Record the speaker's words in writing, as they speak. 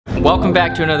Welcome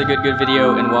back to another good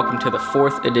video, and welcome to the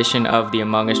 4th edition of the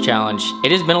Among Us Challenge.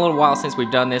 It has been a little while since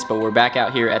we've done this, but we're back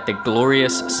out here at the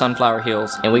glorious Sunflower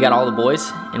Hills, and we got all the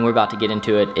boys, and we're about to get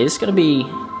into it. It's gonna be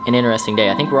an interesting day.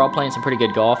 I think we're all playing some pretty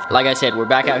good golf. Like I said, we're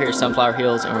back out here at Sunflower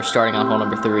Hills, and we're starting on hole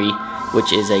number 3,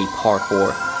 which is a par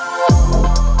 4.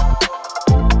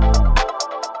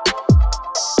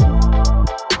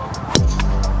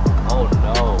 Oh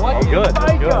no. What? Oh, good.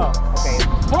 That's good. Okay.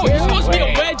 Bro, you're supposed to be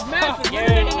a wedge master.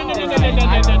 No.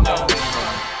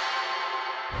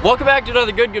 Welcome back to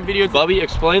another good video. Bubby,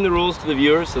 explain the rules to the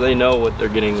viewers so they know what they're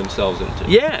getting themselves into.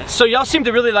 Yeah, so y'all seem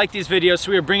to really like these videos,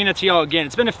 so we are bringing it to y'all again.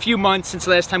 It's been a few months since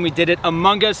the last time we did it.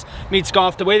 Among Us meets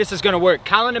golf. The way this is gonna work,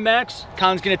 Colin and Max,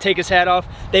 Colin's gonna take his hat off.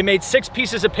 They made 6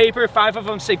 pieces of paper, 5 of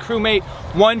them say crewmate,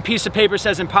 1 piece of paper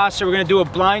says imposter. We're gonna do a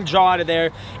blind draw out of there,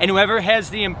 and whoever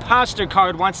has the imposter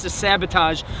card wants to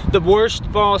sabotage the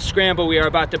worst ball scramble we are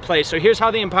about to play. So here's how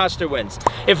the imposter wins.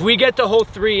 If we get to hole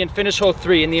 3 and finish hole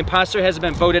 3, and the imposter hasn't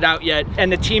been voted out yet,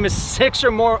 and the team is 6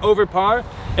 or more over par,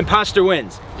 imposter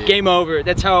wins. Yeah. Game over,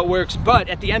 that's how it works. But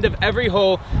at the end of every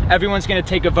hole, everyone's gonna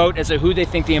take a vote as to who they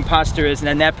think the imposter is, and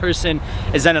then that person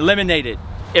is then eliminated.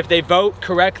 If they vote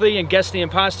correctly and guess the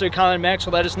imposter, Colin and Max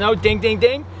will let us know, ding, ding,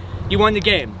 ding, you won the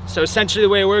game. So essentially the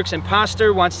way it works,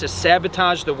 imposter wants to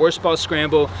sabotage the worst ball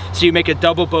scramble, so you make a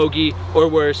double bogey or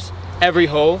worse every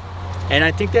hole. And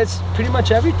I think that's pretty much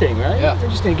everything, right? Yeah. We're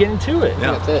just gonna get into it.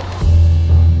 Yeah, that's it.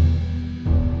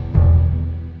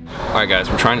 Alright guys,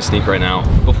 we're trying to sneak right now.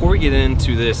 Before we get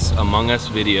into this Among Us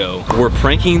video, we're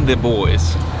pranking the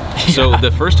boys. So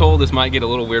the first hole, this might get a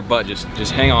little weird, but just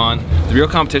hang on. The real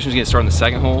competition is gonna start in the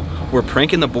second hole. We're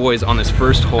pranking the boys on this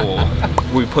first hole.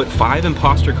 We put 5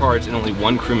 imposter cards and only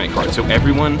 1 crewmate card. So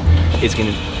everyone is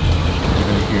gonna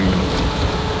hear you.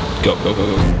 Go, go, go,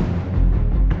 go.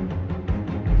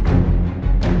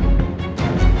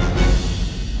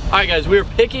 Alright guys, we're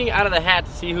picking out of the hat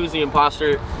to see who's the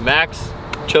imposter. Max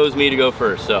chose me to go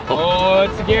first, so. Oh,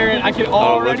 it's Garrett. I can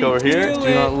already look over here. feel Do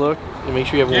it. not look. And make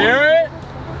sure you have Garrett? one.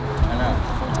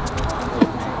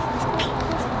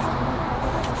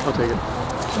 I'll take it.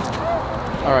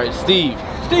 All right, Steve.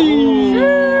 Steve!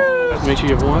 Make sure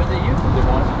you have one. Was it you?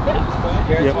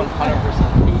 Garrett's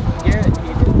 100%. Garrett,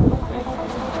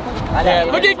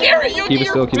 look at Garrett! Keep it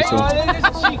still, keep it still.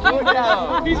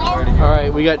 All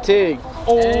right, we got Tig.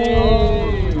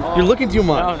 Oh! You're looking too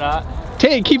much. No, I'm not.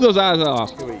 Hey, keep those eyes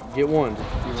off. Wait, get one.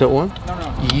 Is that one?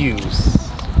 No. Use.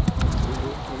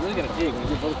 We're really gonna dig. When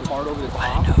you both hard over the top. I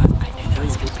knew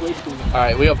All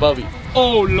right, we got Bubby.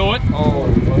 Oh, Lord. Oh,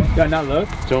 Lord. Gotta not look.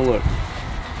 Don't look.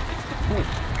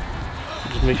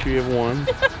 Just make sure you have one.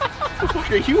 What the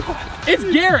fuck are you on? It's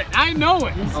Garrett. I know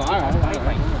it. Oh, all right.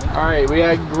 All right, we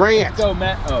got Grant. Go,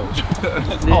 Matt. Oh.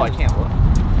 Oh, I can't look.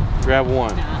 Grab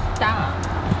one.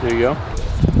 Stop. There you go.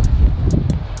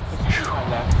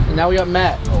 And now we got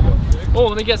Matt. Oh,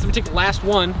 let me guess. Let me take the last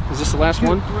one. Is this the last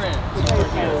one?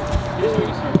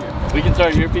 We can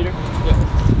start here, Peter.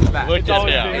 Look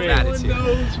at this.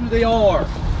 Knows who they are.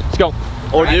 Let's go.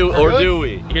 Or do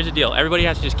we? Here's the deal. Everybody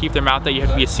has to just keep their mouth out. You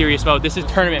have to be a serious mode. This is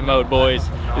tournament mode, boys.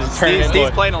 This is tournament Steve's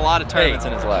mode. playing a lot of tournaments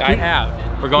in his life. I have.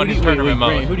 We're going to tournament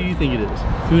mode. Who do you think it is?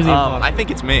 Who's the I think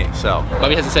it's me, so.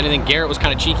 Bubby hasn't said anything. Garrett was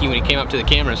kind of cheeky when he came up to the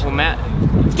cameras. Well, Matt.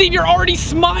 Steve, you're already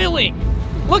smiling.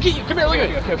 Look at you. Come here. Look at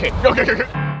you. Okay.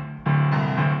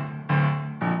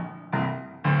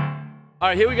 All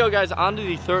right, here we go, guys. On to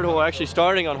the third hole. We're actually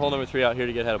starting on hole number 3 out here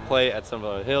to get how to play at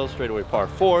Sunflower Hills. Straightaway par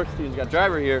 4. Steven's got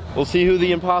driver here. We'll see who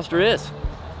the imposter is.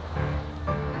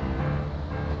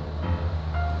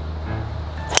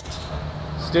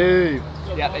 Steve.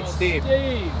 Yeah, it's Steve.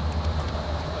 Steve.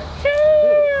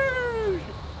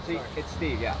 See, it's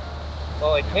Steve, yeah.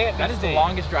 Well, it can't. That is the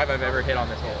longest drive I've ever hit on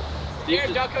this hole.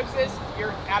 Garrett, duck hooks this.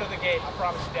 You're out of the game. I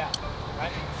promise you that.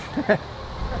 Right?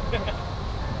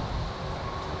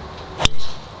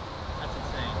 That's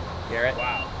insane. Garrett?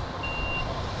 Wow.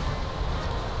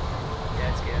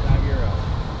 Yeah, it's good. Now you're up.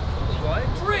 What?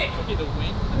 Trick! Okay, the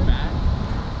wing in the back.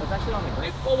 It's actually on the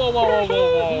green.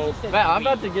 Whoa. Matt, I'm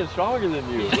about to get stronger than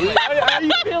you. How are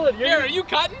you feeling? Garrett, are you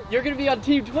cutting? You're going to be on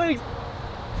Team Twigs.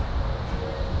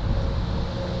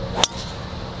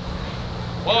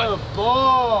 What a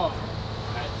ball!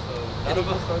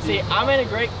 See, I'm in a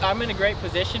great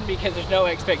position because there's no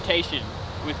expectation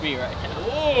with me right now.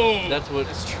 Whoa! That's what.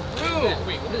 That's true.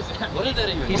 Wait, what is that? What did that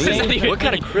even mean? What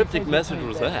kind of cryptic message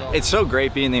was that? It's so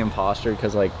great being the imposter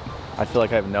because, like, I feel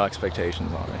like I have no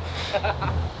expectations on me.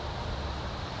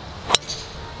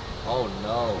 Oh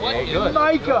no. What Yeah, is good.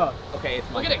 Micah? Okay, it's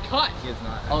Look at it cut. It's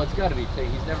not. Oh, it's got to be Tig.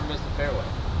 He's never missed a fairway.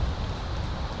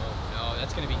 No, that's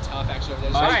That's going to be tough actually over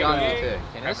there. All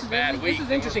So right, this is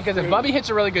interesting because if Bubby hits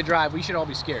a really good drive, we should all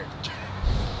be scared.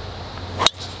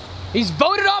 He's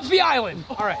voted off the island.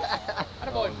 All right.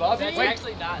 Attaboy, Bubby. Wait,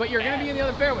 actually not. But you're going to be in the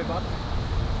other fairway, Bub.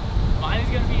 Mine is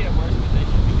going to be in a worse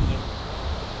position because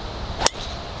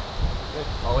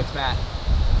Oh, it's Matt.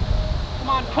 Come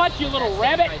on, cut, you little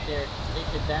rabbit. Right there.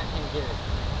 That can get it.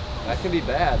 That can be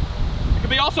bad. It could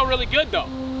be also really good though.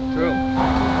 True.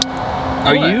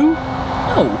 Are you?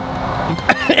 No.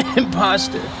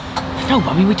 Imposter. No,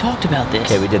 Bobby, we talked about this.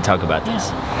 Okay, we did talk about this.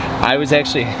 I was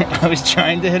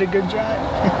trying to hit a good drive.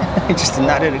 I just did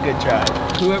not hit a good drive.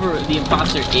 Whoever the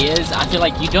imposter is, I feel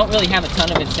like you don't really have a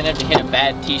ton of incentive to hit a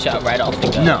bad tee shot right off the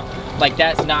go. No. Like,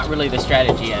 that's not really the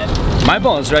strategy yet. My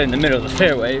ball is right in the middle of the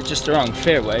fairway. It's just the wrong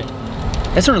fairway.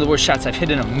 That's one of the worst shots I've hit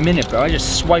in a minute, bro. I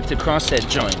just swiped across that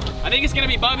joint. I think it's gonna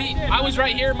be Bubby. I was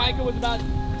right here. Micah was about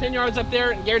 10 yards up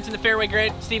there, and Garrett's in the fairway.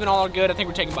 Grant, Steven, all are good. I think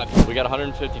we're taking Bubby. We got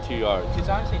 152 yards. It's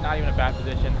honestly not even a bad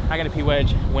position. I got a P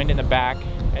wedge, wind in the back.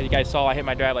 As you guys saw, I hit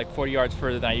my drive like 40 yards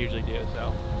further than I usually do,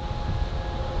 so.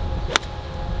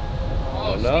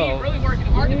 Oh, no. Steve really working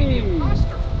hard to be the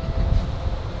imposter.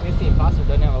 I guess the imposter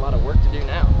doesn't have a lot of work to do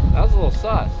now. That was a little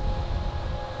sus.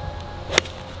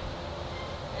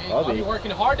 Hey, Bubby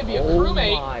working hard to be a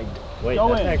crewmate. My. Wait, Go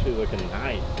that's in. actually looking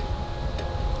nice.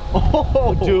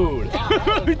 Oh, dude.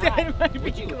 That might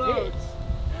be close.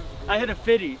 I hit a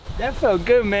 50. That felt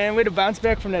good, man. Way to bounce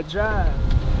back from that drive.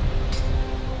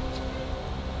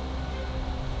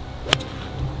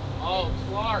 Oh,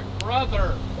 Clark,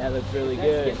 brother. That looks really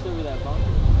Gets over that bunker.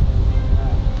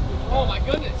 Oh my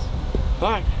goodness.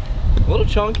 Fine. A little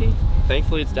chunky.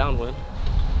 Thankfully, it's downwind.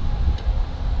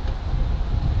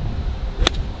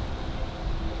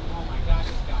 Oh my gosh,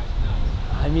 this guy's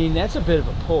nuts. I mean, that's a bit of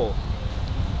a pull.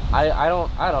 I don't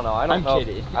know. I don't I'm know.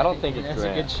 kidding. I don't think it's That's a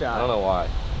Grant. good shot. I don't know why.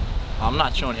 I'm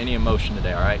not showing any emotion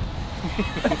today, all right?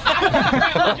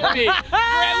 Look at me.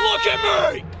 Grant, look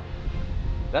at me.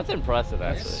 That's impressive,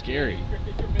 actually. That's scary.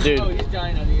 Dude. Oh, he's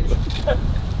dying on these.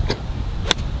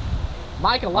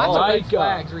 Micah, lots of red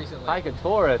flags recently. Micah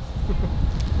Torres.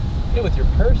 Hey, with your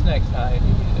purse next time.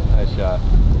 Nice shot.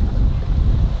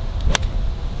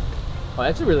 Oh,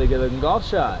 that's a really good looking golf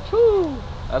shot. Woo.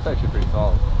 That's actually pretty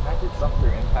solid. I did something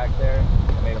through impact there.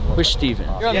 I made him look Push Steven.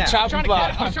 You're on the chopping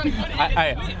block. I was trying to cut it.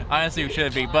 I honestly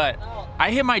should be, but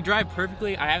I hit my drive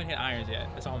perfectly. I haven't hit irons yet.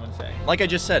 That's all I'm gonna say. Like I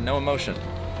just said, no emotion.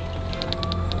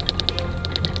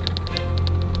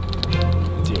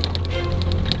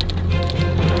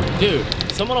 Dude,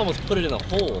 someone almost put it in the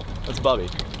hole. That's Bubby.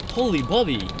 Holy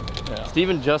Bubby. Yeah.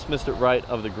 Steven just missed it right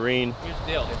of the green. Here's the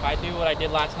deal. If I do what I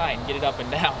did last night and get it up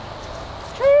and down,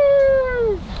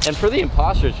 And for the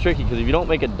imposter, it's tricky because if you don't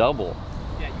make a double,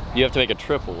 you have to make a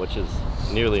triple, which is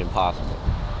nearly impossible.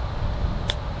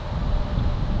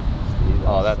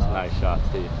 Oh, that's a nice shot,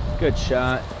 Steve. Good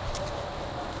shot.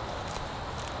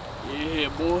 Yeah,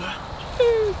 boy.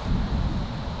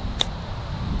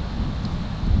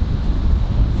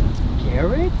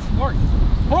 Garrett?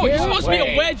 Bro, you're supposed to be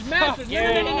a wedge master.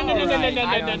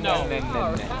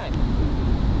 No.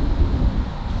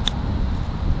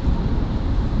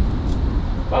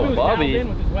 Oh, Bobby. with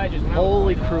his wedges.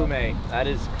 Holy crewmate. That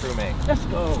is crewmate. Let's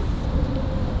go.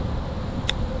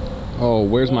 Oh,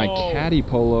 where's my caddy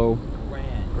polo?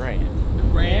 Grant.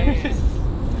 Grant.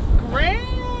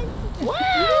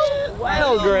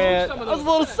 Well, Grant. That was a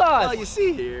little sus. Well, you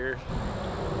see here.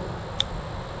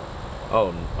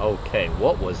 Oh, okay.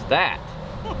 What was that?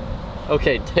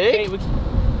 Okay, take. Dude,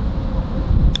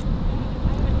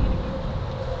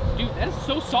 that is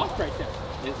so soft right there.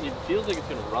 It feels like it's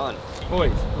gonna run.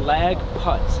 Boys, lag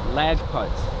putts. Lag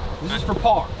putts. This is for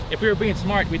par. If we were being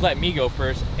smart, we'd let me go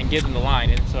first and give them the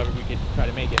line, and so we could try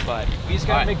to make it. But We just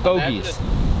gotta make bogeys.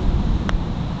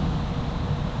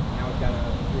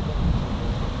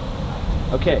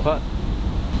 Okay. Good putt.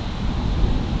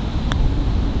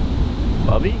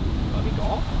 Bubby? Bubby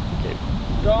golf. Okay.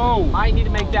 Go. I need to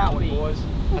make that one, boys.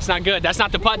 That's not good. That's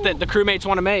not the putt that the crewmates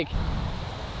want to make.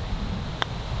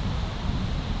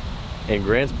 And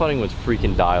Grant's putting was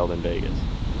freaking dialed in Vegas.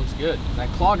 Looks good. That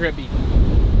claw grip beat.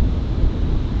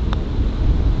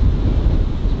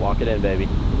 Just walk it in, baby.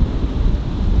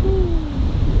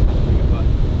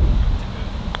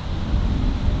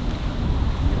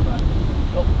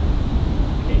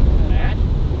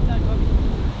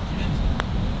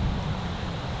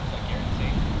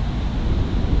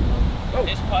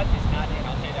 This putt is not in.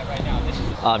 I'll tell you that right now. This is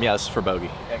Yeah, this is for bogey.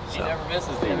 He never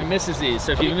misses these. He misses these,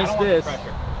 so if you miss I don't want this. the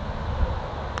pressure.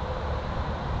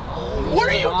 What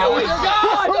are you doing?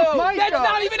 Oh That's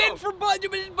not even in for Bud.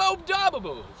 It's Bo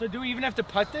Dababoo. So do we even have to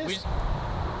putt this?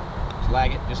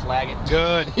 lag it. Just lag it.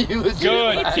 Good. He was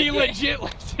Good. He legit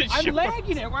lets it I'm show.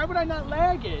 lagging it. Why would I not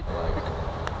lag it?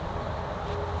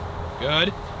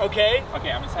 Good. Okay.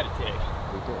 Okay, I'm inside a tick.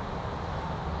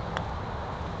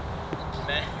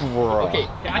 Bro. Okay.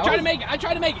 I tried to make it. I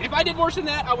tried to make it. If I did worse than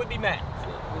that, I would be mad.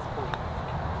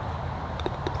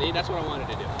 See, that's what I wanted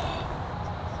to do.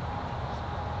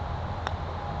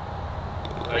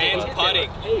 Man's putting.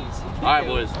 All right,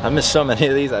 boys. I missed so many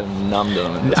of these. I numbed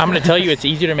them. I'm gonna tell you, it's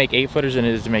easier to make 8-footers than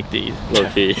it is to make these. Low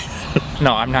key.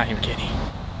 No, I'm not even kidding.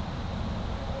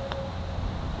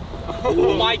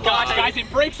 Oh my gosh, guys, it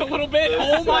breaks a little bit.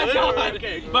 Oh my god.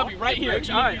 Okay, Bubby, right here.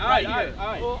 All right.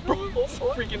 Bro,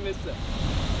 freaking missed it.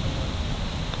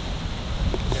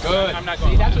 Good. I'm not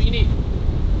going. See, that's what you need.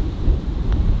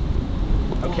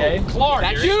 Okay. Clark,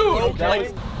 That's dude.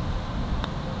 okay.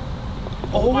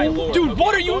 Oh my lord. Dude,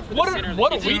 what are Okay, you? going for the What center.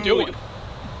 are we doing?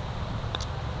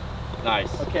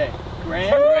 Nice. Okay.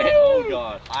 Grant. Oh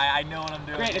god. I know what I'm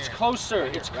doing. Grant, it's closer.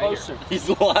 It's closer. He's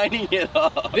lining it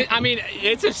up. I mean,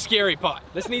 it's a scary putt.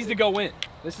 This needs to go in.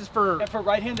 This is for. And for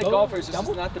right-handed golfers, this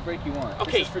is not the break you want.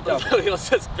 Okay, This is for double. let's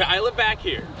just dial it back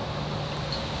here.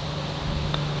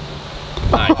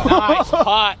 Nice. Nice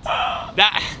putt.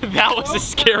 That was a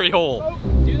scary hole.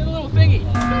 Do the little thingy.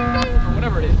 Or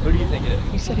whatever it is. Who do you think it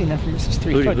is? He said he never uses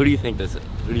Who do you think this is?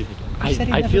 Who do you think?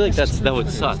 I feel like that would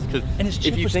suck because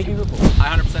if you think I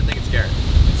 100% think it's Garrett.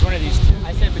 It's one of these two.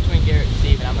 I said between Garrett and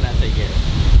Steve, and I'm gonna say Garrett.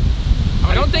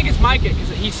 I don't think it's Micah because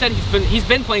he said he's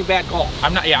been playing bad golf.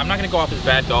 I'm not gonna go off his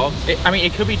bad golf. I mean,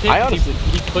 it could be taken.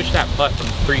 He pushed that putt from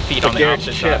 3 feet on the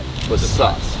opposite side. was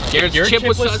sus. Garrett's Your chip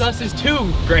was sus. susses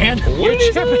too, Grant. Your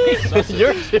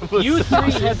chip was You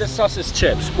three had the sussest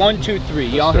chips. 1, 2, 3.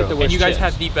 Y'all hit the worst And you guys chips.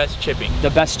 had the best chipping. the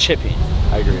best chipping.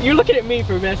 I agree. You're looking at me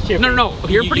for best chip. No.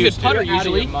 You're a pretty good used to. putter You're out of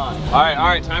your usually. mind. All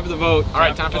right, time for the vote. All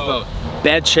right, time for the vote.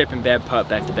 Bad chip and bad putt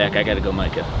back to back. I gotta go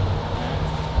Micah.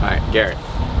 All right, Garrett.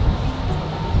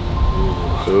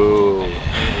 Ooh.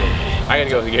 I gotta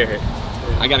go with Garrett.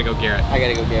 I gotta go Garrett. I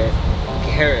gotta go Garrett.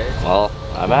 Garrett. Well,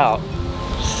 I'm out.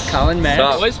 Colin Max.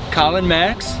 Sup? Boys? Colin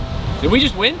Max. Did we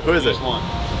just win? Who is it?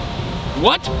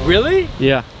 What? Really?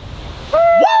 Yeah.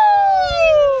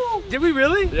 Did we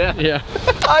really? Yeah.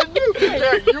 I knew.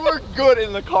 Garrett, you were good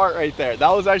in the cart right there. That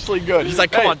was actually good. He's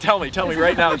like, come on, tell me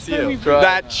right now it's you.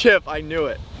 That chip, I knew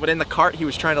it. But in the cart, he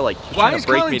was trying to Why is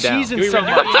break Colin me down. cheesing so much?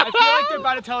 I feel like they're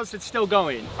about to tell us it's still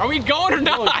going. Are we going or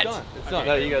not? It's not.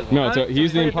 No, you guys. No,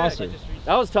 he's the imposter.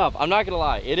 That was tough. I'm not gonna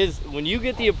lie. It is when you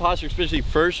get the imposter, especially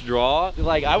first draw.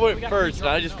 Like I went first, and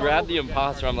I just grabbed the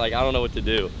imposter. I'm like, I don't know what to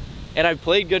do. And I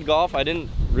played good golf. I didn't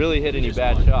really hit any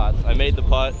bad shots. I made the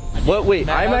putt. What? Wait,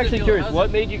 I'm actually curious.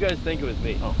 What made you guys think it was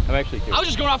me? I'm actually curious. I was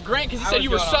just going off Grant because he said you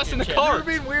were sus in the You car. were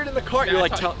being weird in the cart. You're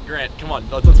like, Grant, come on,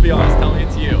 let's be honest. Tell me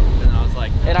it's you. And I was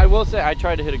like, And I will say, I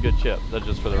tried to hit a good chip. That's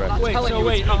just for the record. Wait, so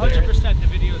wait, 100% the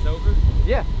video's over?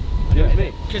 Yeah. It was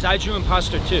me. Because I drew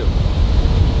imposter too.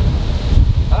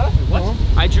 Huh? What?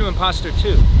 I drew imposter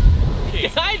too.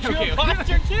 Yes, I drew a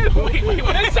imposter too. Wait,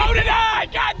 and so did I.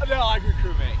 God. no, I agree,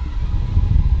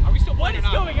 crewmate. Are we still What playing is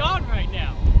or not? going on right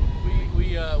now?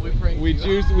 We pranked We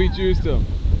juiced him.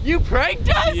 You pranked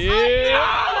us?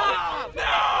 Yeah.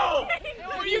 No.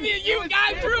 You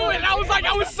guys drew it. I was like,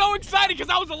 I was so excited because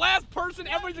I was the last person.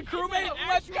 Everyone's a crewmate.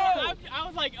 Let's go. I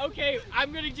was like, okay,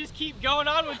 I'm gonna just keep going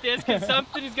on with this because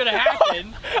something is gonna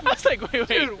happen. I was like,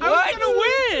 wait. I was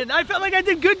gonna win. I felt like I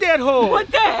did good that hole. What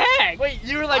the heck? Wait,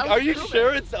 you were like, are you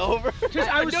sure it's over?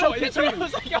 I was so That's pissed. what I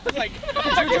was like,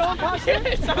 Did you draw imposter?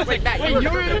 wait, you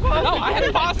were an imposter? No, I had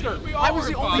imposter. I was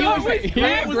the only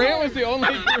Grant was the only.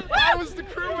 I was the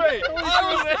crewmate.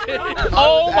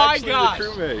 Oh my Actually, the gosh.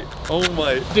 crewmate. Oh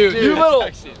my. Dude, You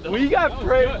little. We got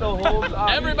pranked the whole time.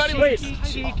 Everybody Wait,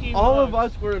 Cheeky. all of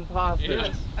us were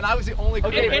imposters. And I was the only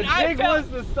Okay, crewmate. And but I Jig felt- was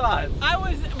the sus. I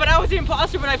was the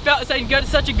imposter, but I felt so I got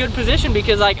such a good position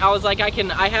because like I was like I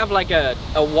have like a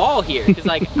wall here because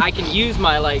like I can use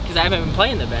my because I haven't been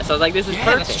playing the best. I was like, this is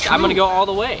perfect. I'm gonna go all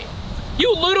the way.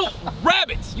 You little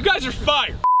rabbits. You guys are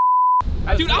fired.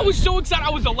 Dude, I was so excited.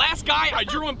 I was the last guy. I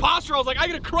drew imposter. I was like, I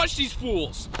gotta crush these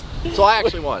fools. So I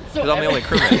actually won, because I'm the only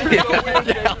crewmate.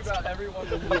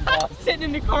 Sitting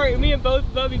in the car, me and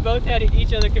Bubby both had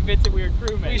each other convinced that we were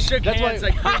crewmates. We shook hands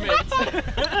like crewmates.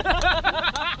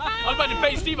 I was about to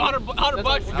pay Steve $100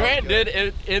 bucks. Grant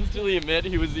did instantly admit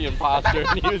he was the imposter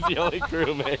and he was the only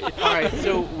crewmate. All right,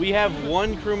 so we have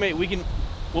one crewmate. We can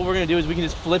what we're gonna do is we can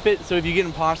just flip it. So if you get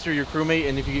imposter, you're crewmate,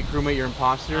 and if you get crewmate, you're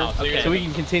imposter. Oh, so we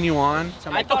can continue on.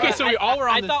 I thought, okay, so we all were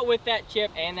on I thought with that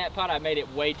chip and that pot, I made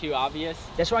it way too obvious.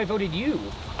 That's why I voted you.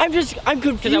 I'm confused.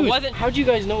 Because I wasn't. How'd you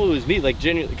guys know it was me? Like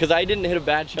genuinely, because I didn't hit a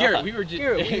bad shot. Garrett, we were just.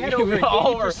 Garrett, we had over an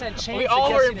 80% chance. We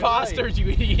all were imposters, you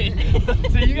idiot.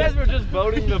 So you guys were just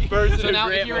voting the person So who now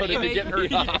if Grant you're, voted to get her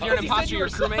off. if you're an imposter, you're a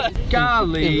crewmate.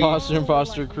 Golly.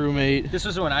 Imposter, crewmate. This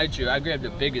was the one I drew. I grabbed the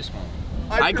biggest one.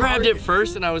 I grabbed it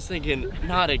first and I was thinking,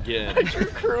 not again. Your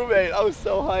crewmate, I was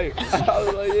so hyped. I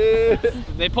was like, yeah.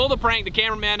 They pulled a prank, the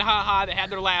cameraman, haha, they had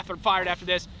their laugh, they're fired after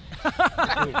this.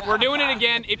 We're doing it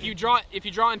again. If you draw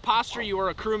imposter, you are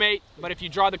a crewmate, but if you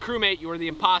draw the crewmate, you are the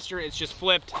imposter. It's just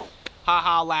flipped.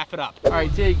 Haha, laugh it up. All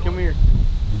right, Tig, come here.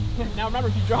 Now remember,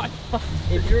 if you draw it.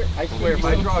 If you're, I swear, if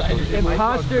I draw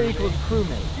Imposter equals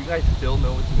crewmate. you guys still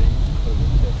know it's me.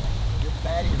 You're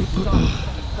bad as suck.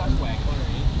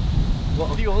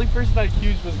 Well, the only person I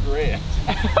accused was Grant.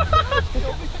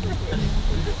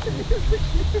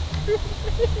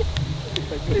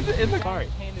 in the car.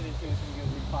 Handed it to us because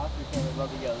the imposters can't rub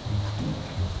together.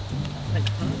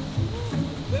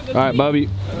 All right, Bubby.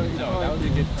 No, that was a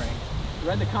good prank.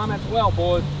 Read the comments well,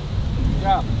 boys. Good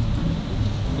job.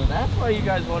 So that's why you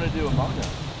guys want to do Among Us.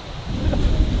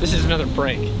 This is another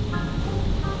prank.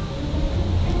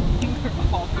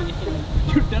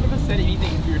 Dude, none of us said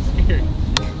anything if you were scared.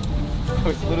 I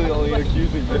was literally only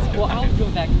accusing this guy. Well, I'll go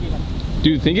back and be like,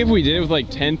 Dude, think if we did it with like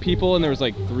 10 people and there was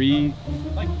like 3.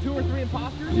 Like 2 or 3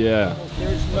 imposters? Yeah.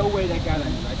 There's no way that got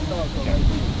us. I saw it go right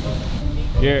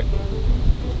through. Here.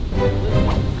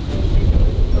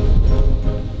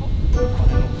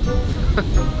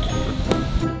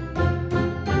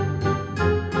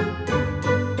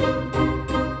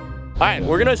 All right,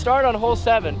 we're gonna start on hole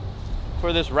 7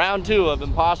 for this round 2 of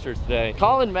imposters today.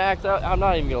 Colin, Max, I'm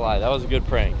not even gonna lie, that was a good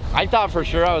prank. I thought for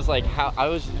sure, I was like, I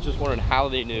was just wondering how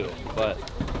they knew, but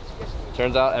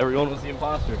turns out everyone was the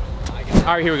imposter.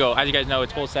 All right, here we go. As you guys know,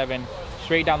 it's hole 7,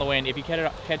 straight down the wind. If you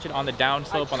catch it on the down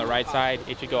slope on the right side,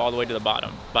 it should go all the way to the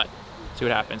bottom. But see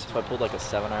what happens. If I pulled like a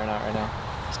 7-iron out right now,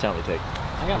 just tell me, Tig.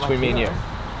 I got Between me and you.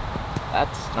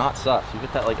 That's not sus. You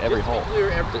hit that like every hole.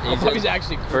 He's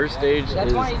actually First stage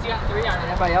That's is why he's got 3 iron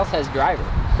and everybody else has driver.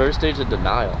 first stage of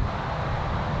denial.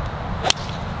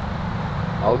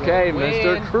 Okay,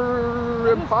 Mr.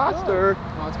 Crew Imposter.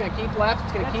 Oh, it's gonna keep left,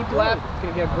 it's gonna keep left, it's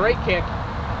gonna get a great kick.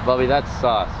 Bubby, that's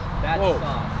sus. That's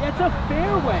sauce. That's a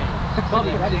fairway.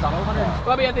 Bubby, that is 100.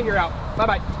 Bubby, I think you're out.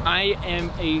 Bye-bye. I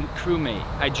am a crewmate.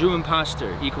 I drew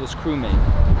imposter equals crewmate.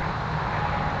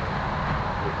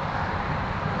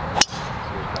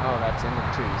 Oh, that's in the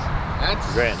trees.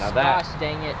 That's Grant, now that, Gosh,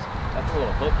 dang it. that's a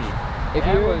little hooky. If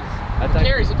you was That's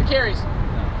carries, if it carries. in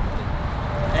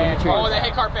the trees. Oh, that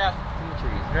hay cart path. In the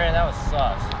trees. Grant, that was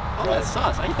sus. Oh, that's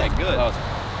sauce. I eat that good.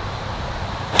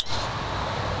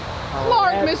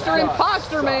 Lord, that's Mr. sus.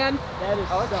 Imposter, man. That is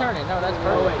Oh, it's sus. turning. No, that's Oh,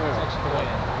 perfect. wait, it's actually going.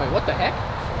 Wait, what the heck?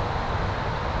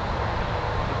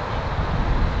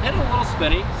 And a little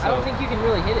spinny. I don't think you can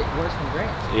really hit it worse than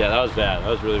Grant. Yeah, that was bad. That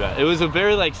was really bad. It was a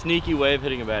very like sneaky way of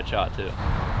hitting a bad shot too.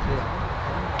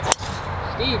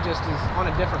 Steve just is on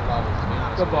a different level, to be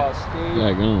honest. Good with ball, Steve.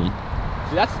 Yeah, go on. you.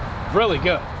 See, that's really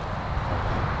good.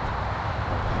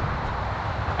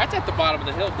 That's at the bottom of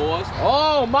the hill, boys.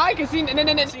 Oh, Mike is see,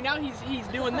 no. See, now he's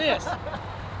doing this.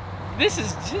 This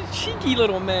is just cheeky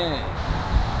little man.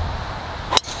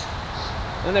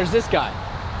 Then there's this guy.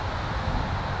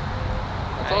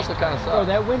 That's also kind of Bro, sus.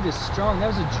 that wind is strong. That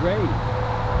was a dray.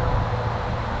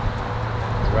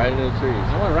 It's right into the trees.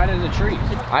 I went right into the trees.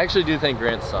 I actually do think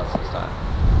Grant's sus this time.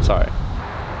 Sorry.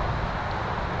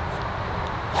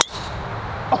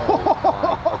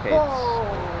 Okay.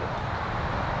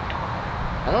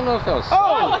 I don't know if that was sus.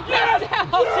 Oh,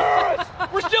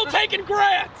 yes! We're still taking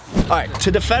grants! All right,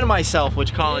 to defend myself,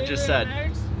 which Colin just said,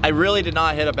 I really did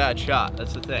not hit a bad shot.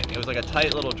 That's the thing. It was like a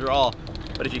tight little draw.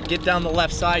 But if you get down the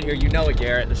left side here, you know it,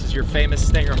 Garrett. This is your famous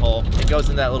stinger hole. It goes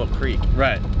in that little creek.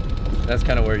 Right. That's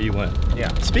kind of where you went.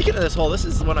 Yeah. Speaking of this hole, this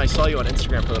is when I saw you on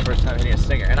Instagram for the first time hitting a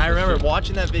stinger. And I remember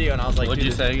watching that video and I was like, What did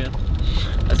you say again?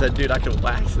 I said, dude, I could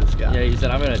wax this guy. Yeah, you said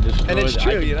I'm gonna destroy. And it's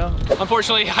true, you know?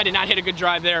 Unfortunately, I did not hit a good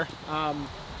drive there.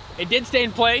 It did stay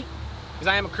in play because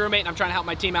I am a crewmate and I'm trying to help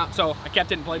my team out, so I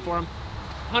kept it in play for him.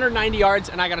 190 yards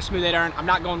and I got a smooth 8 iron. I'm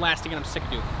not going last again. I'm sick of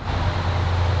doing it.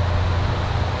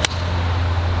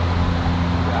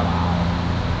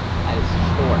 That is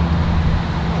short.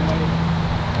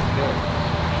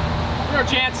 No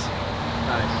chance.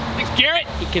 Nice. Thanks, Garrett.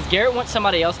 Because Garrett wants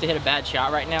somebody else to hit a bad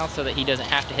shot right now so that he doesn't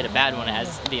have to hit a bad one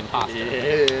as the imposter.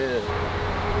 Yeah.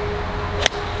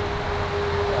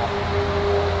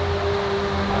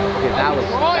 Okay,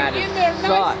 That is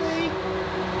sucked.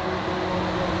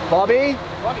 Bobby?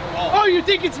 Oh, you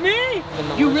think it's me?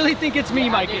 You really think it's me,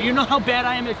 Mike? You know how bad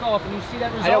I am at golf, and you see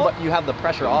that result? I know, but you have the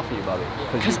pressure off of you, Bobby.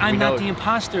 Because I'm not the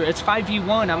imposter. It's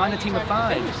 5v1. I'm on a team of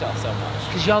 5. yourself so much.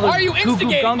 Because y'all Why are are you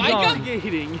instigating, Micah?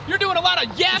 instigating. You're doing a lot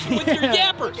of yapping with your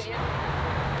yappers.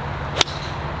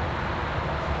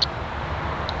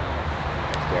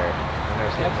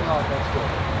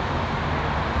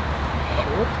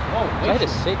 Whoa, that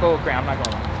is sick. Oh, Grant, I'm not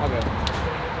going. I'll go.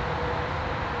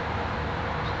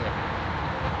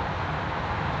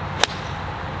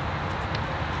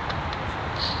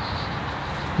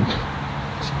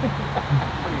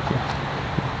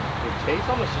 Chase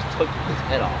almost just took his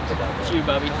head off. It's you,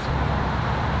 Bubby.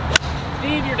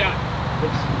 Steve, you're done.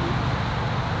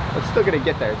 It's still gonna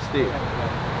get there. It's Steve.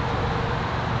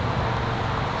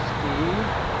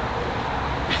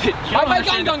 My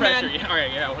gun, man.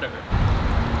 Alright, yeah, whatever.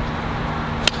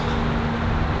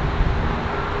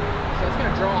 So it's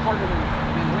gonna draw harder than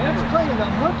Let's play the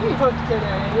monkey hook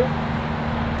today.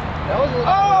 That was a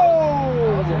little.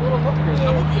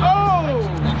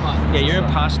 Yeah, you're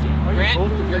imposter. Grant,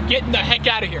 you're getting the heck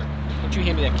out of here. Don't you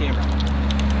hand me that camera.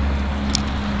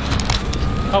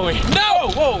 Oh, wait. No!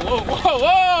 Whoa, whoa, whoa,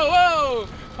 whoa, whoa!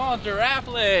 Come on, giraffe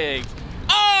legs.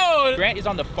 Oh! Grant is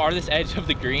on the farthest edge of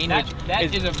the green. That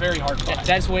is a very hard putt.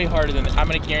 That's way harder than, I'm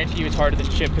gonna guarantee you it's harder than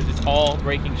chip because it's all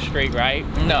breaking straight right.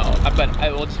 No, but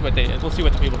we'll see what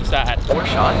the people decide. Or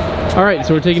shot. All right,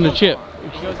 so we're taking the chip.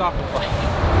 It goes off the plane.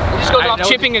 It just goes off.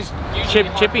 Chipping is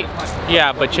Chipping.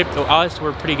 Yeah, but us,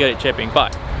 we're pretty good at chipping,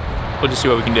 but we'll just see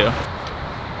what we can do.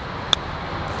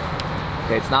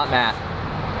 Okay, it's not Matt.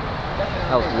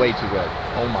 That was way too good.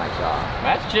 Oh my god.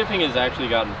 Matt's chipping has actually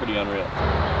gotten pretty unreal.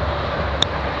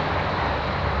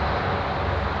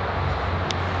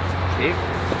 Steve?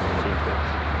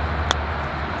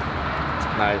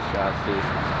 Nice shot, Steve.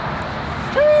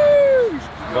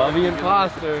 Bobby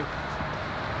imposter.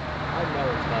 I know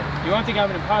it's not. You won't think I'm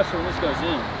an imposter when this goes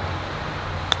in.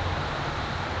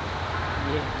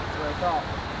 Yeah, that's what I thought.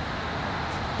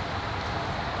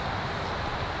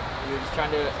 He was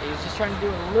just trying to do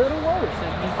a little worse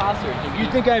than the imposter. You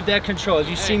think I have that control? Have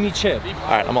you seen me chip? All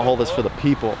right, I'm gonna hold this for the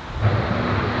people.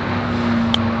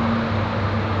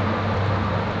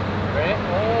 Right?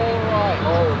 Alright.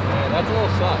 Oh man, that's a little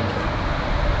suck.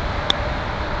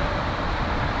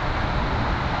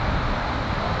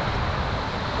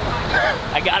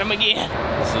 I got him again.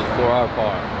 This is 4-hour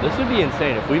par. This would be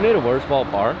insane. If we made a worse ball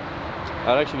par, that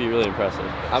would actually be really impressive.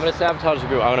 I'm gonna sabotage the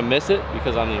group. I'm gonna miss it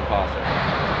because I'm the imposter.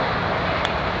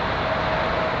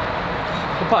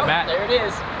 Good putt, Matt. There it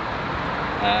is.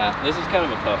 This is kind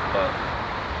of a tough putt.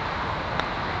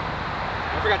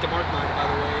 I forgot to mark mine, by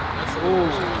the way. That's a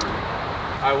little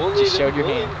I will leave Just showed your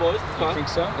we'll hand. leave, boys. It's You fine. think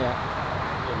so? Yeah.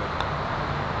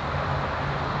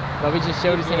 Bubby just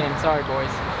showed his hand. Sorry,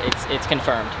 boys. It's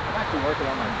confirmed. I'm actually working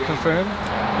on my game. Confirmed?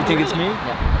 You think it's me?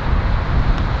 Yeah.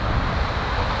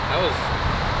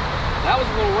 That was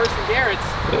a little worse than Garrett's.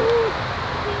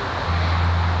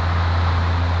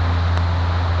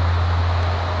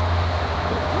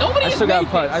 Nobody I has still got a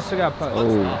made putt. this. I still got a putt.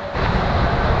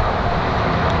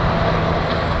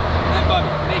 That Bobby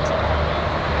makes it.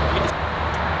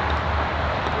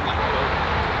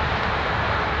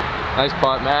 Nice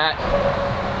putt, Matt.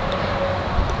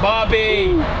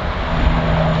 Bobby!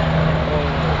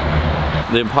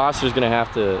 The imposter's gonna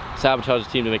have to sabotage the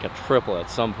team to make a triple at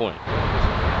some point.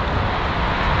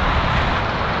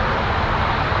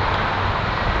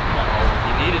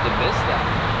 You needed to miss that.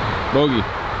 Bogey.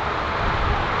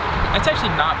 That's actually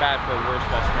not bad for a worst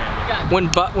best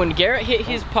friend. When Garrett hit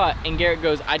his putt and Garrett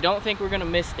goes, I don't think we're gonna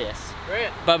miss this.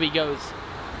 Bubby goes,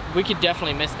 we could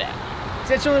definitely miss that.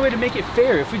 That's the only way to make it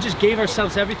fair. If we just gave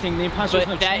ourselves everything, the imposter's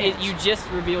no But that is, chance. you just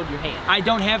revealed your hand. I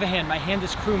don't have a hand. My hand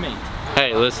is crewmate.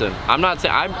 Hey, listen, I'm not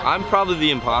saying I'm probably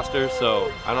the imposter,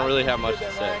 so I don't really have much to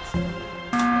say.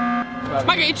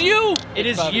 Micah, it's you! It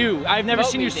is Bubby. you. I've never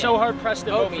Vote seen me you then. so hard pressed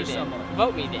to vote me for then. someone.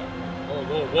 Vote me then.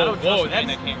 Whoa, that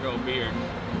can't grow a beard.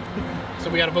 So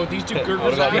we gotta vote these two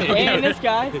gurgles out. And this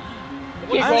guy.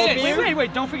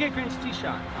 Wait. Don't forget Grant's tee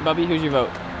shot. Bubby, who's your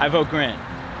vote? I vote Grant.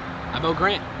 I vote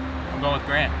Grant. I'm going with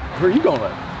Grant. Where are you going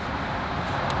with?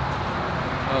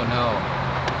 Oh no.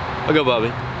 I'll go, Bobby.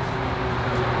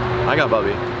 I got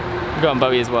Bubby. I'm going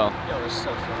Bubby as well.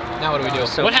 Now what do we do?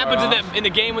 What happens in the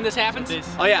game when this happens?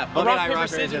 Oh yeah, Bubby Rock, and I paper, rock,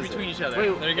 scissors between each other.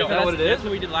 Wait, There you go. is that what it is? That's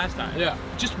what we did last time. Yeah.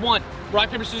 Just one. Rock,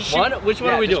 paper, scissors, shoot. One? Which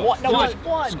one are we doing?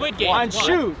 One. Squid Game. On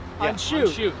shoot. Yeah, On shoot.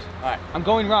 Shoot. I'm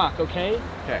going rock, okay?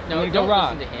 Okay. No, I'm gonna don't go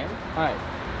rock. listen to him. All right.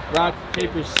 Rock,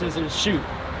 paper, scissors, shoot.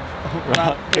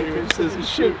 Rock, paper, scissors,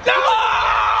 shoot. No!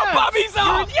 Bubby's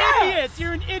on! Idiot!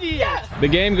 You're an idiot! The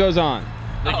game goes on.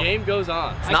 The game goes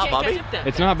on. It's not Bubby?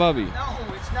 It's not Bubby. No,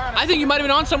 it's not. I think you might have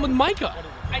been on some with Micah.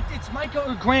 It's Micah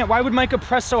or Grant. Why would Micah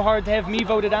press so hard to have me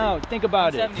voted out? Think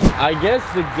about it. I guess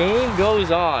the game goes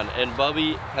on and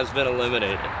Bubby has been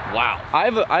eliminated. Wow.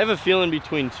 I have a feeling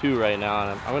between two right now,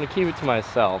 and I'm gonna keep it to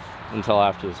myself until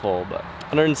after this hole, but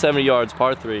 170 yards,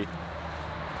 par 3.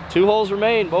 2 holes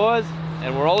remain, boys,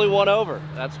 and we're only 1 over.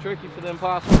 That's tricky for the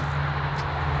imposter.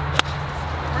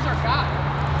 Where's our guy?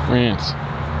 Grant.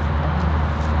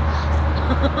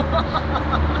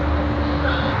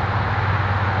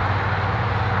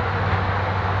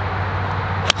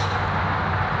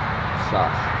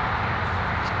 Sauce.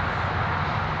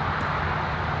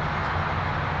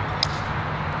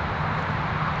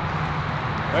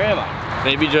 Where am I?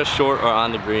 Maybe just short or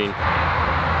on the green.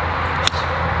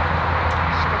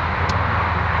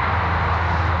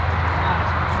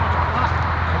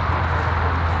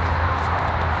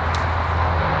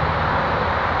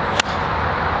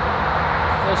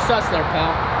 No sus there,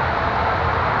 pal.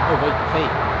 Oh wait, the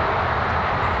fate.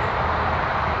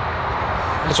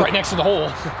 It's right next to the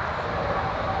hole.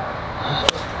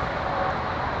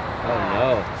 Oh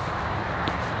no.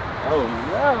 Oh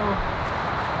no.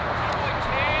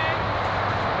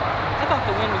 I thought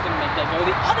the wind was gonna make that go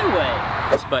the other way.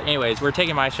 But anyways, we're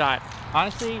taking my shot.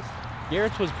 Honestly,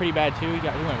 Garrett's was pretty bad too. He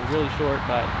went really short,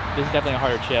 but this is definitely a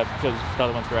harder chip because the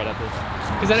other one's right up this.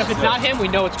 Because then if it's not him, we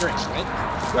know it's Grant, right?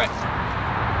 Right.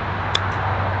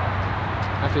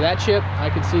 After that chip, I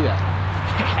can see that.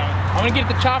 I'm gonna get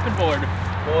the chopping board,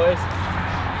 boys.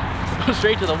 Go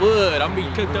straight to the wood. I'm gonna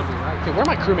be cooked up. Okay, where are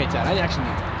my crewmates at? I actually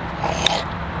need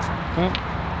them.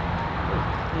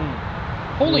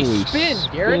 Holy spin,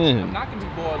 Garrett. I'm not gonna be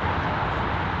bored.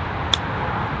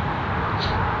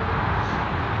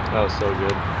 That was so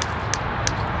good.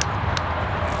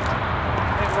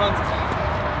 It runs.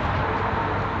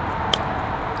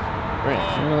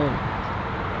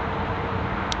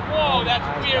 Whoa, that's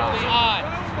weirdly odd.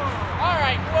 All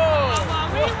right, whoa.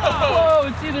 Whoa,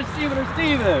 it's either Steven or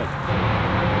Steven.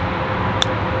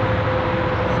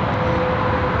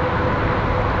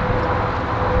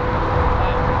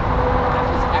 That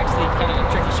was actually kind of a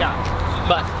tricky shot.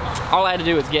 But all I had to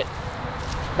do was get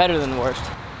better than the worst.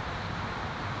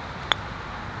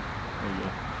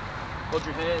 Hold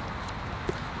your head.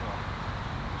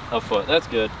 A foot, that's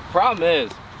good. Problem is,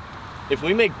 if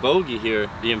we make bogey here,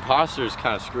 the imposter is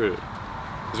kind of screwed.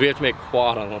 Because we have to make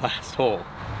quad on the last hole.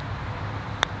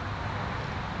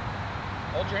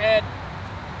 Hold your head.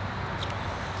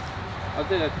 I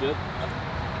think that's good.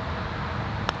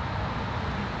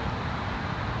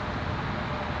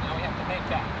 Now we have to make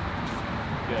that.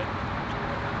 Good.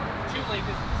 Too late.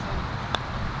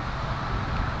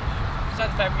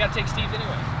 Besides the fact we gotta take Steve's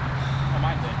anyway. I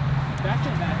might be. Back to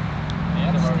that.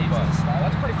 Yeah,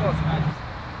 That's pretty close.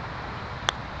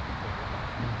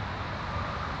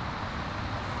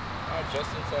 Alright,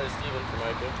 just inside of Steven for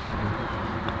Micah.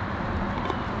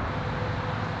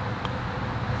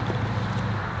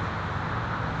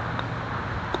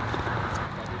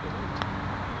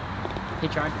 He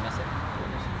tried to miss it.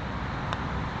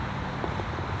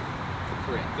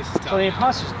 This is So the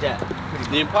imposter's dead.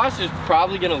 The imposter's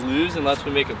probably gonna lose unless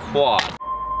we make a quad.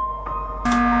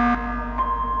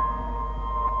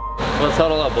 Let's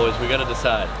huddle up, boys. We gotta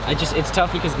decide. It's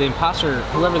tough because the imposter,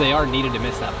 whoever they are, needed to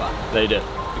miss that putt. They did.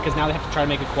 Because now they have to try to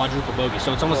make a quadruple bogey.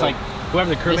 So it's almost like whoever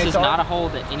the crewmates This is are. not a hole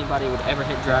that anybody would ever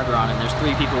hit driver on, and there's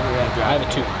 3 people who have driver. I have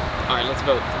a 2. All right, let's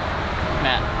vote.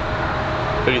 Matt.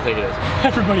 Who do you think it is?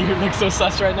 Everybody here looks so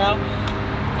sus right now.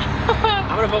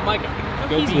 I'm gonna vote Micah.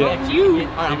 He's voting you.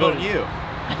 All right, I'm voting you.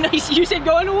 No, you said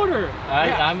go in order.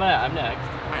 I'm next.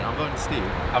 All right, I'm voting Steve.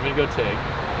 I'm gonna go Tig.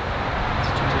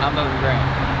 I'm voting Grant.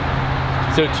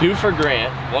 So 2 for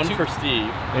Grant, 1 for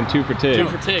Steve, And 2 for Tig. 2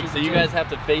 for Tig. So you guys have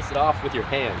to face it off with your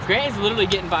hands. Grant is literally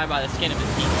getting by the skin of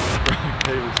his teeth. Rock,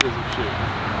 paper, scissors, shoot.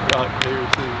 Rock, paper,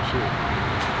 scissors, shoot.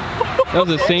 That was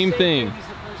the same thing.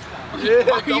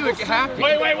 Why are you happy?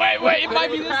 Wait. It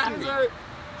might be this.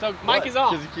 So Mike is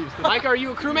off. Mike, are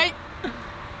you a crewmate?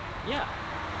 Yeah.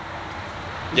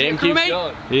 Game keeps crewmate?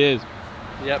 going. He is.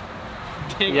 Yep.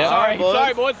 Yeah, sorry,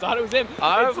 boys. Thought it was him.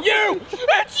 It's you!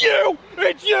 It's you!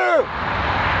 It's you!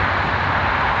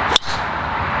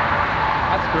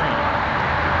 That's green.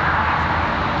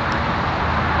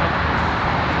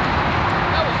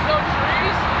 That was so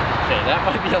trees. Okay, that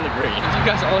might be on the green. You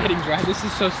guys are all hitting drive. This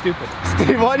is so stupid.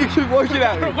 Steve, why do you keep looking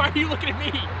at me? Why are you looking at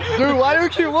me? Dude, why do we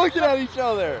keep looking at each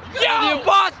other? Yo! The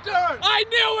imposter! I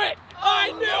knew it!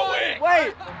 I knew it!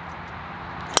 Wait.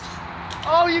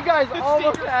 Oh, you guys all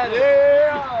looked at it.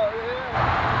 Yeah.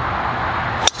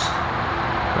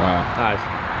 Wow. Nice.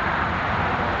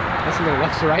 That's from the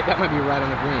left to right. That might be right on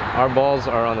the green. Our balls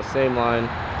are on the same line.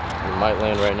 We might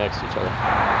land right next to each other.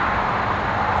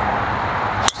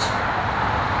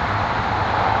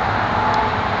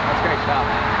 That's a great shot,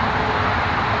 man.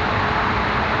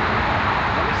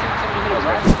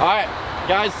 All right,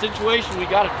 guys, situation, we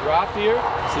got a drop here.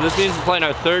 So this means we're playing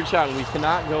our third shot and we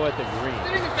cannot go at the green.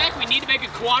 Considering the fact we need to make a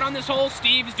quad on this hole,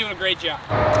 Steve is doing a great job.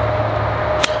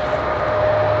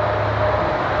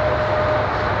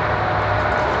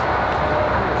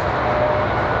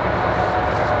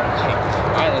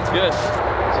 All right, that's good.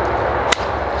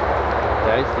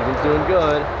 Okay, Steven's doing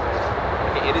good.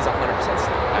 Okay, it is 100%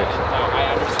 Steve. No, I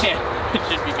understand. It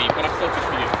should be me, but I'm still good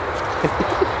for you.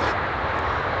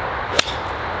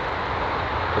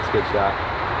 That's a good shot.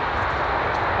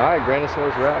 All right,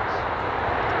 Granosaurus Rex.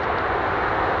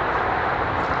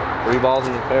 3 balls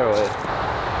in the fairway.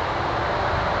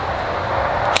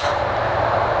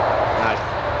 Nice.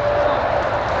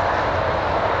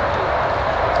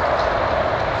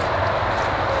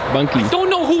 Bunky. Don't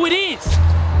know who it is.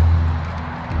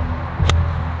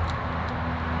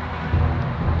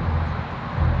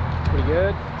 Pretty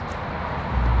good.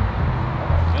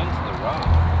 Into the rock.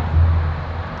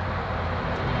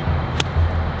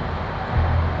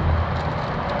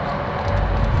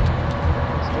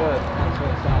 It's good. That's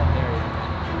really solid there.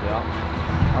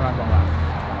 Yeah. I'm not gonna lie.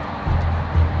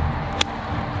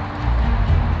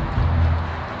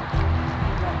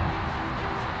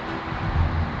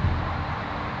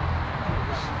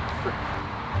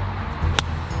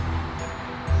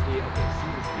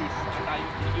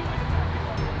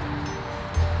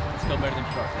 Still better than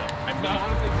short though.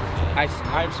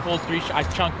 I've schooled 3 I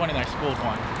chunked one and I schooled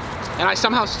one. And I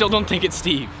somehow still don't think it's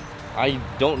Steve. I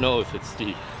don't know if it's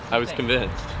Steve. I was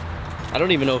convinced. I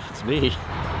don't even know if it's me.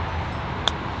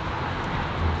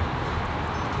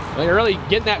 Well, you're really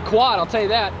getting that quad, I'll tell you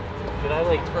that. Did I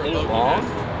like turn it long?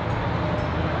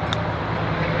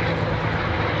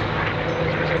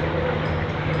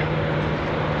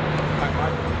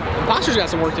 Imposter's got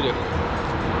some work to do.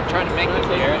 I'm trying to make it,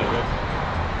 Garrett.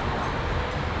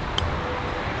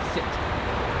 Sit.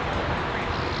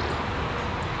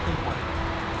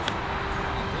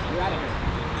 You're out of here.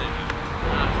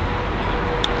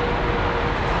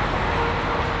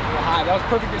 Well, hi, that was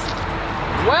perfect distance.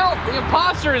 Well, the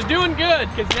imposter is doing good,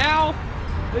 because now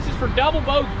this is for double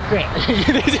bogey.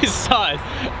 This is Sud.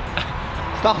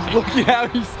 Stop looking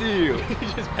at me, Steve. He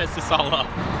just messed us all up.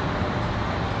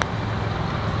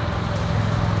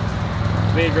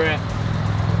 It's me, Grant.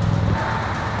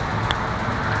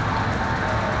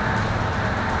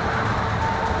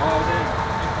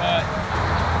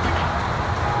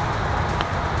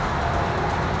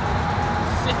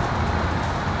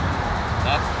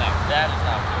 That is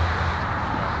not good.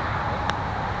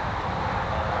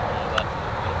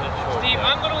 Steve,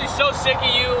 I'm literally so sick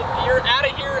of you. You're out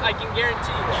of here, I can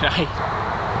guarantee you.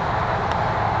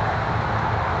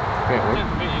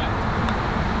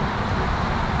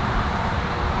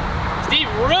 Steve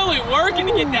really working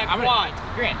to get that quad.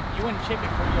 Grant, you wouldn't chip it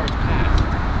 40 yards past.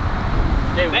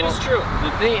 Okay, That is true.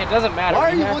 The thing, it doesn't matter. Why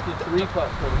are We you have looking- to 3-putt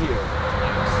from here.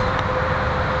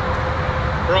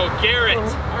 Bro, Garrett.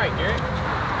 All right, Garrett.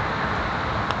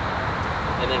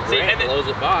 And then See, Grant and then- blows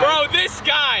it by. Bro, this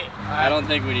guy. I don't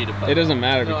think we need to putt. It doesn't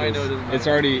matter No, I because know it doesn't matter. it's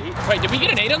already. Wait, did we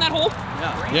get an 8 on that hole?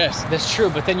 Yes. That's true,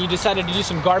 but then you decided to do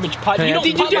some garbage putt. You don't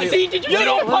Did putt you like just- that. You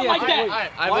don't putt like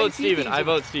that. I vote Steven. I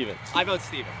vote Steven. I vote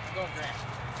Steven.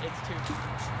 It's 2.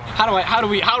 How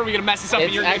are we gonna mess this up? And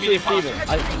It's you're gonna be actually the Steven.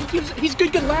 imposter? He's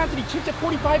good laugh, and he chipped at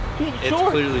 45 feet It's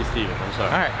short. clearly Steven. I'm sorry.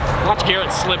 All right. Watch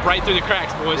Garrett slip right through the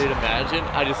cracks, boys. Dude, imagine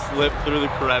I just slipped through the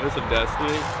crevice of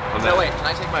destiny. No, wait. Can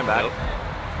I take mine back? Nope.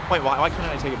 Wait, why can't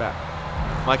I take it back?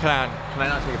 Why can I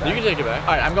not take it back? You can take it back.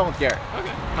 All right, I'm going with Garrett.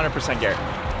 Okay. 100% Garrett.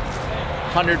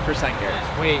 100%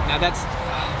 Garrett. Wait, now that's.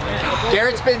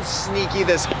 Garrett's been sneaky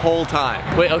this whole time.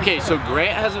 Wait, okay, so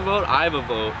Grant has a vote, I have a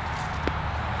vote.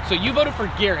 So you voted for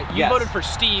Garrett. You Yes. voted for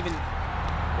Steve, and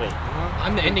Wait.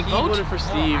 I'm the ending He vote. voted for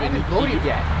Steve. I haven't voted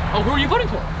yet. Oh, who are you voting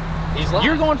for?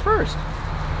 You're going first.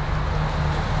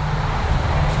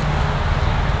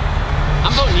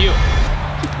 I'm voting you.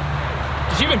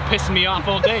 Cause you've been pissing me off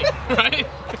all day, right?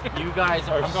 You guys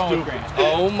are I'm going with stupid. Grant.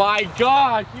 Oh my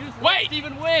god! You just Wait! let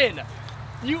Steven win!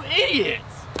 You idiots!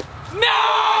 No!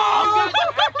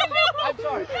 I'm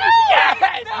sorry. Yes!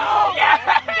 No! Yes!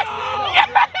 Yes!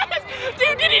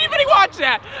 Dude, did anybody watch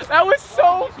that? That was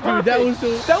so perfect. that was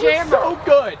so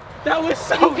good. That was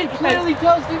so You can clearly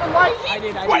tell Steven likes it. I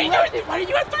did. Why did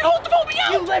you have 3 holes to vote me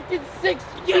out? You left it 6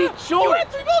 Yeah, feet short. You had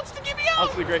 3 votes to get me out.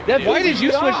 That's a great That video. Why did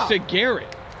you switch Yeah. to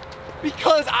Garrett?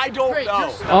 Because I don't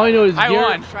know. All I know is I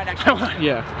Garrett- won. I won.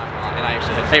 Yeah. And I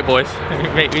actually Hey boys,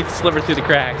 we sliver through the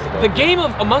cracks. The game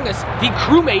of Among Us, the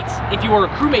crewmates, if you are a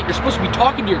crewmate, you're supposed to be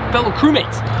talking to your fellow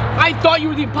crewmates. I thought you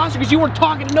were the imposter because you weren't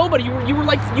talking to nobody. You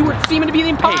were seeming to be the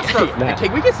imposter.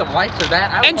 Can we get some likes for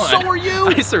that? I And won. so are you.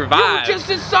 I survived. You were just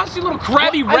this sussy little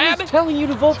crabby I rabbit. was telling you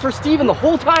to vote for Steven the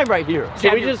whole time right here.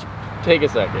 Can we just take a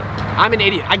second? I'm an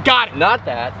idiot. I got it. Not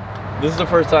that. This is the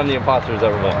first time the imposter's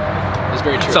ever won. That's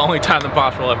very It's true. the only time the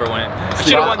imposter will ever win.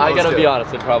 I gotta be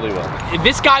honest, it probably will. If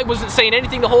this guy wasn't saying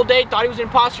anything the whole day, thought he was an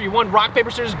imposter, he won rock, paper,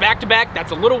 scissors back to back.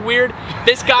 That's a little weird.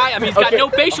 This guy, I mean, he's got Okay, no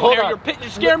facial hold hair. on. You're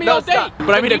scaring me No, all day. stop.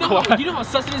 But I mean, you know how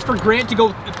sus it is for Grant to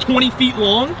go 20 feet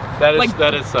long? That is Like-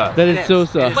 that is sus. That is so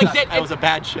sus. Like that. That was a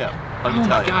bad ship. Let me Oh tell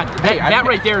my you. God, that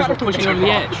right there is what pushed me over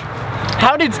the edge.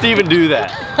 How did Steven do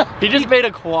that? He just made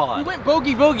a quad. We went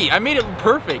bogey bogey. I made it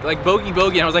perfect, like bogey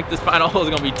bogey. And I was like, this final hole is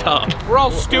gonna be tough. We're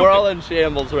all stupid. We're all in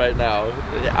shambles right now.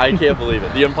 I can't believe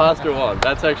it. The imposter won.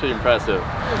 That's actually impressive.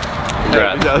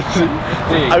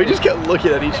 Congrats. We just kept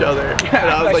looking at each other. And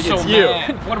I was like, so it's you.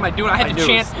 mad. What am I doing? I had I the knew it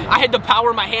chance. was- I had the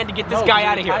power in my hand to get this guy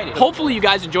out of here. Hopefully you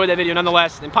guys enjoyed that video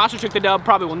nonetheless. The imposter took the dub.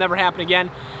 Probably will never happen again.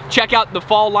 Check out the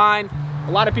fall line.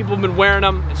 A lot of people have been wearing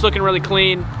them. It's looking really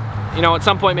clean. You know, at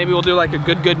some point maybe we'll do like a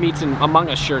good meets and Among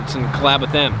Us shirts and collab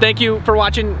with them. Thank you for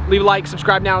watching. Leave a like,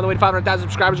 subscribe now on the way to 500,000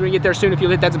 subscribers. We're gonna get there soon. If you'll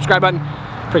hit that subscribe button,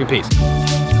 freaking peace.